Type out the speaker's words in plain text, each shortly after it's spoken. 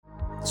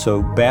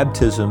So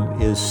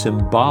baptism is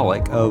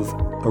symbolic of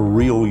a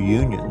real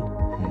union.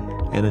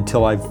 And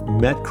until I've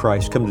met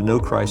Christ, come to know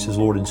Christ as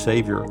Lord and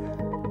Savior,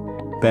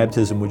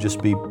 baptism would just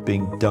be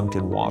being dunked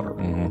in water.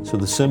 So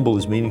the symbol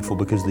is meaningful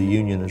because the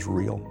union is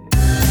real.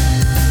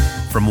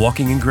 From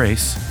Walking in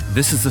Grace,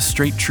 this is the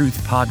Straight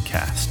Truth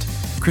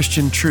Podcast,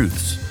 Christian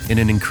truths in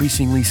an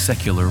increasingly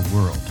secular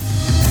world.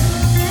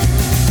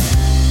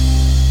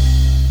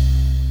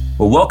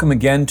 Well, welcome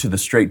again to the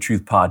Straight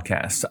Truth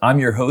Podcast. I'm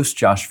your host,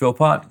 Josh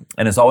Philpott,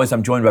 and as always,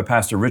 I'm joined by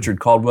Pastor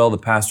Richard Caldwell, the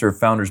pastor of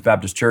Founders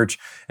Baptist Church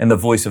and the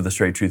voice of the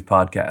Straight Truth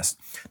Podcast.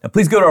 Now,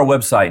 please go to our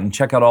website and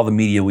check out all the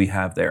media we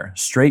have there,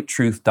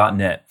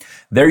 straighttruth.net.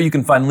 There you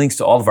can find links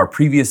to all of our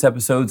previous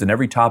episodes and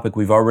every topic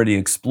we've already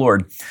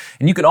explored.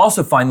 And you can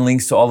also find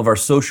links to all of our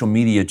social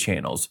media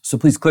channels. So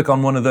please click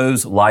on one of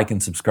those, like,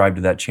 and subscribe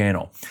to that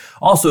channel.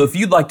 Also, if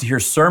you'd like to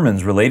hear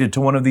sermons related to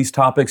one of these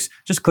topics,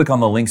 just click on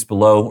the links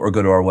below or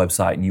go to our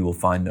website and you will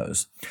find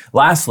those.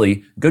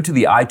 Lastly, go to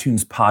the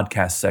iTunes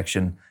podcast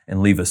section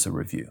and leave us a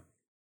review.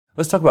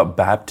 Let's talk about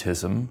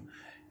baptism,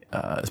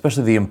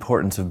 especially the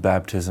importance of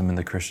baptism in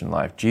the Christian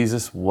life.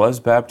 Jesus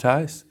was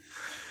baptized.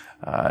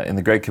 In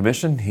the Great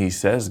Commission, he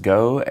says,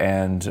 go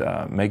and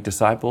make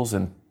disciples,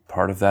 and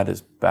part of that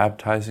is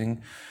baptizing.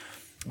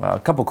 A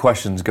couple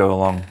questions go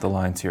along the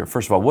lines here.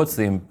 First of all, what's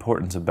the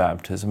importance of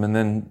baptism? And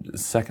then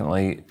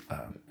secondly,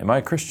 am I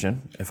a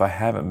Christian if I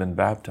haven't been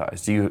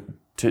baptized?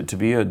 To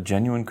be a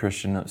genuine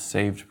Christian, a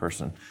saved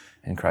person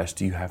in Christ,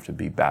 do you have to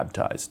be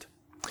baptized?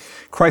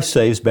 Christ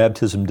saves,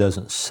 baptism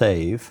doesn't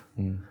save.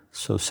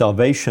 So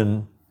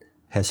salvation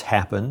has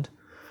happened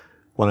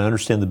when I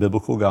understand the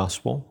biblical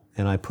gospel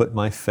and I put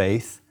my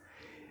faith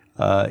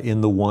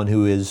in the one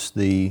who is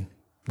the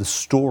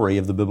story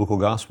of the biblical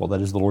gospel, that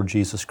is the Lord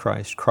Jesus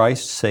Christ.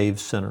 Christ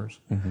saves sinners.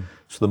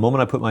 So the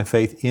moment I put my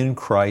faith in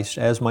Christ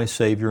as my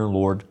Savior and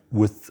Lord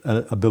with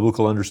a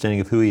biblical understanding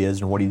of who He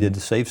is and what He did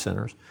to save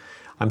sinners,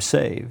 I'm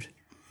saved.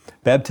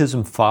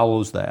 Baptism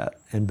follows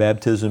that, and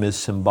baptism is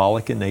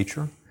symbolic in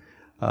nature.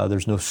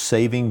 There's no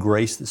saving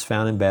grace that's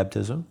found in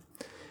baptism,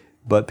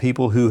 but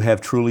people who have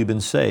truly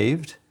been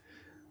saved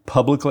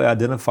publicly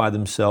identify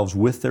themselves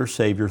with their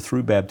Savior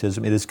through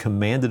baptism. It is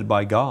commanded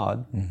by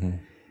God,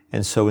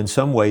 and so in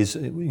some ways,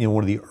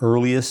 one of the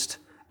earliest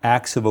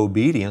acts of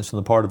obedience on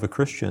the part of a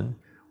Christian,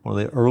 one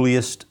of the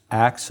earliest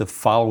acts of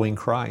following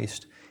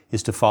Christ,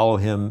 is to follow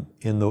Him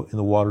in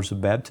the waters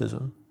of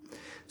baptism.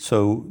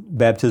 So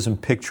baptism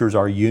pictures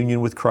our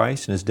union with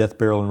Christ and His death,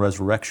 burial, and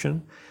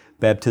resurrection.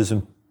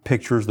 Baptism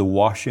pictures the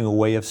washing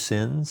away of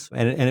sins,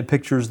 and it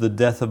pictures the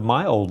death of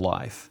my old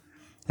life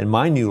and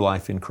my new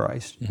life in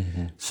Christ.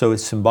 So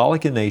it's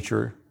symbolic in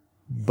nature,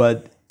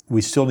 but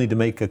we still need to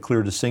make a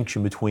clear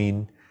distinction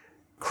between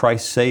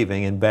Christ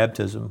saving and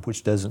baptism,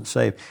 which doesn't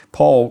save.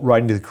 Paul,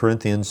 writing to the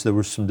Corinthians, there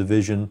was some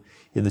division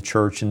in the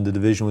church, and the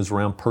division was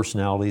around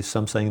personalities,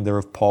 some saying they're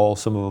of Paul,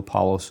 some of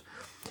Apollos.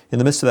 In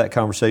the midst of that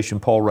conversation,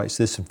 Paul writes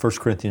this in 1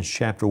 Corinthians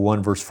chapter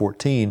 1, verse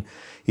 14.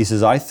 He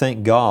says, I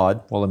thank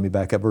God, well, let me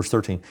back up, verse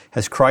 13.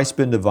 Has Christ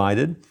been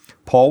divided?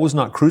 Paul was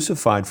not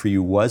crucified for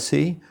you, was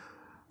He?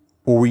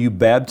 Or were you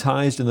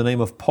baptized in the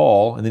name of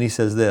Paul? And then he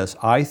says this,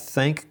 I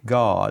thank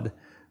God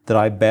that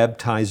I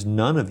baptized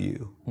none of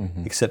you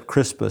except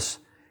Crispus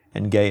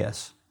and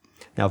Gaius.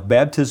 Now, if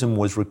baptism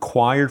was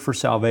required for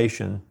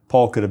salvation,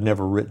 Paul could have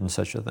never written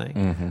such a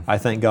thing. I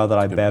thank God that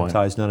I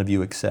baptized none of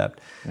you except.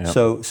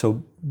 Yep.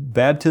 So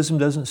baptism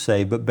doesn't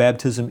save, but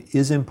baptism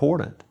is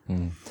important.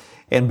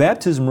 And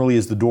baptism really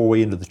is the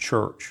doorway into the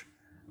church.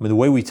 I mean, the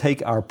way we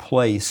take our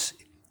place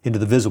into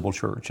the visible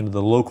church, into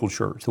the local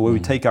church, the way we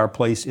take our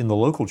place in the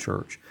local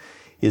church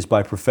is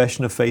by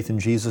profession of faith in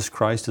Jesus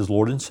Christ as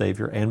Lord and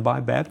Savior and by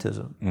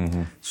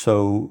baptism.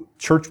 So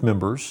church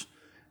members,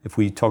 if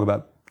we talk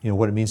about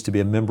what it means to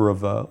be a member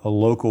of a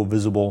local,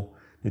 visible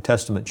New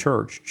Testament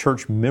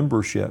church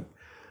membership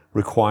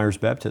requires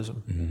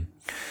baptism.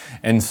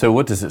 And so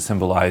what does it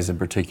symbolize in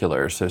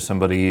particular? So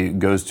somebody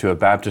goes to a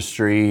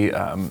baptistry,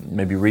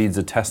 maybe reads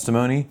a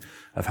testimony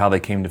of how they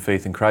came to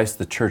faith in Christ.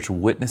 The church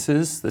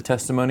witnesses the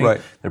testimony.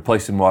 Right. They're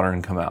placed in water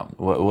and come out.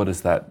 What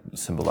does that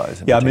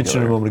symbolize in particular? I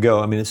mentioned it a moment ago.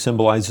 I mean, it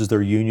symbolizes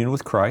their union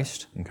with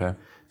Christ. Okay.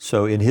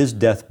 So in His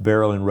death,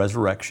 burial, and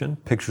resurrection,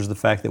 pictures the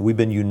fact that we've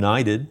been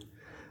united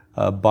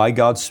by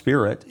God's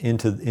Spirit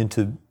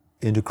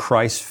into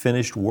Christ's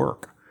finished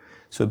work.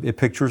 So it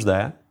pictures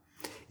that.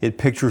 It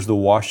pictures the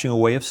washing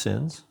away of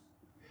sins.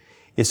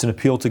 It's an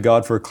appeal to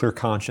God for a clear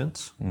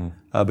conscience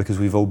because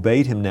we've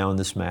obeyed Him now in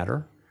this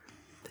matter.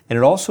 And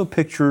it also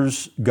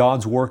pictures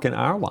God's work in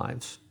our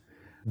lives.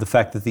 The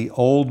fact that the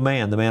old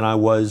man, the man I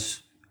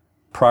was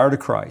prior to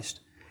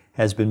Christ,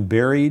 has been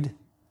buried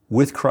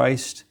with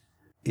Christ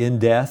in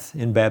death,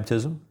 in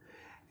baptism.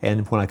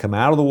 And when I come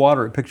out of the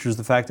water, it pictures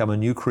the fact I'm a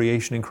new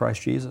creation in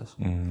Christ Jesus.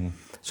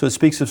 So it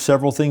speaks of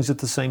several things at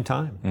the same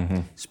time.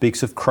 It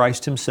speaks of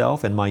Christ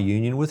Himself and my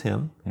union with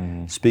Him.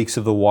 Speaks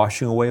of the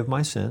washing away of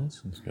my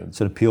sins.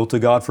 It's an appeal to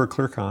God for a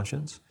clear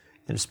conscience.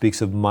 And it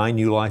speaks of my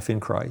new life in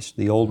Christ.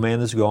 The old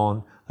man is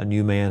gone, a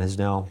new man has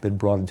now been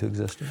brought into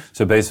existence.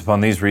 So based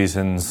upon these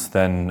reasons,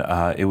 then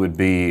it would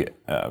be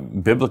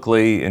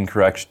biblically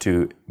incorrect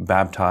to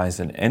baptize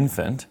an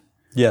infant.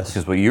 Yes.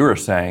 Because what you were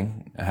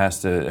saying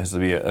has to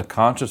be a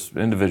conscious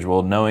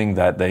individual knowing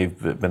that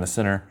they've been a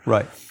sinner.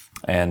 Right.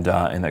 And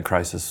that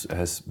Christ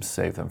has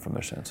saved them from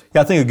their sins.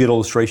 Yeah, I think a good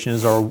illustration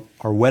is our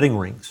wedding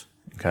rings.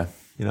 Okay.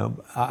 You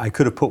know, I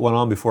could have put one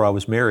on before I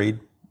was married,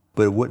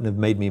 but it wouldn't have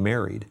made me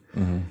married.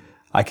 Mm-hmm.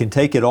 I can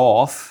take it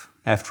off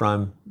after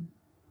I'm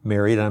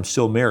married and I'm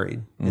still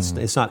married. Mm-hmm.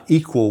 It's not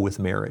equal with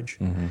marriage.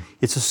 Mm-hmm.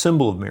 It's a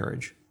symbol of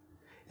marriage.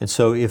 And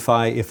so if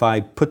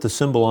I put the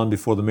symbol on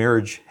before the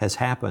marriage has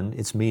happened,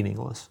 it's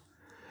meaningless.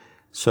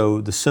 So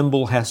the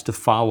symbol has to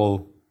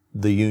follow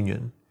the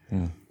union.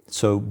 Mm.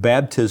 So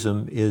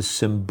baptism is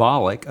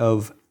symbolic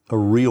of a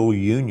real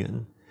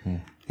union.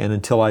 Mm. And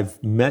until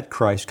I've met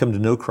Christ, come to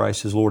know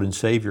Christ as Lord and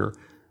Savior,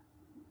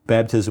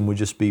 baptism would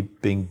just be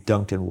being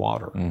dunked in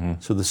water. Mm-hmm.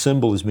 So the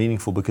symbol is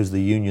meaningful because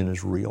the union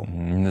is real.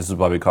 Mm-hmm. And this is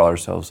why we call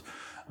ourselves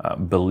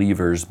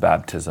believers'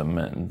 baptism,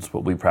 and it's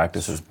what we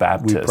practice as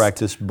Baptists. We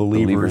practice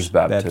believers'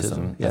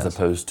 baptism yes. As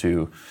opposed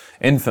to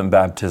infant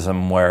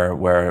baptism,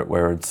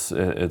 where it's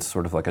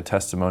sort of like a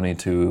testimony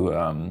to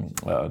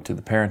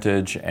the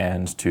parentage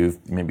and to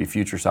maybe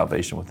future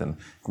salvation within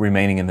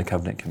remaining in the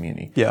covenant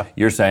community. Yeah.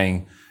 You're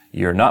saying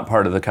you're not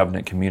part of the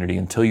covenant community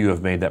until you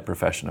have made that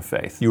profession of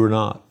faith. You are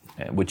not.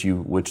 Which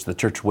the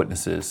church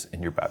witnesses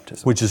in your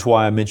baptism. Which is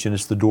why I mentioned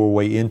it's the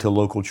doorway into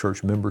local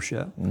church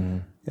membership. Mm-hmm.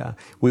 Yeah,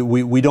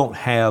 we don't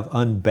have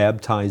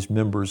unbaptized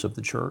members of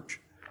the church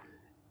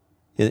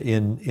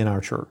in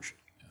our church,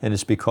 and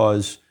it's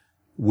because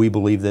we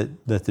believe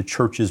that the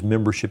church's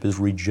membership is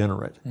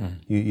regenerate. Mm.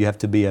 You have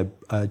to be a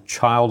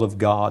child of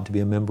God to be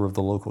a member of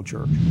the local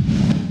church.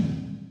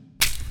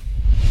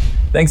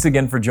 Thanks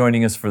again for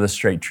joining us for the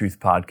Straight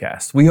Truth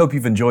Podcast. We hope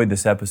you've enjoyed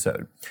this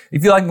episode.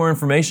 If you'd like more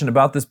information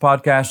about this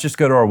podcast, just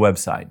go to our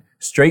website,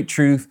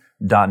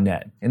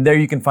 straighttruth.net. And there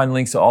you can find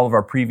links to all of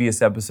our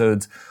previous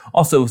episodes,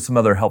 also some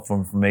other helpful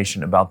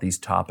information about these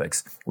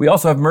topics. We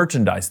also have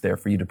merchandise there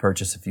for you to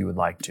purchase if you would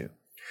like to.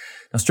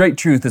 Now, Straight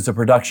Truth is a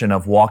production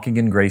of Walking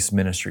in Grace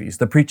Ministries,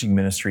 the preaching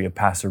ministry of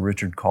Pastor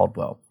Richard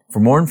Caldwell. For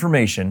more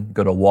information,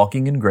 go to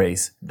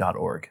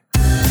walkingingrace.org.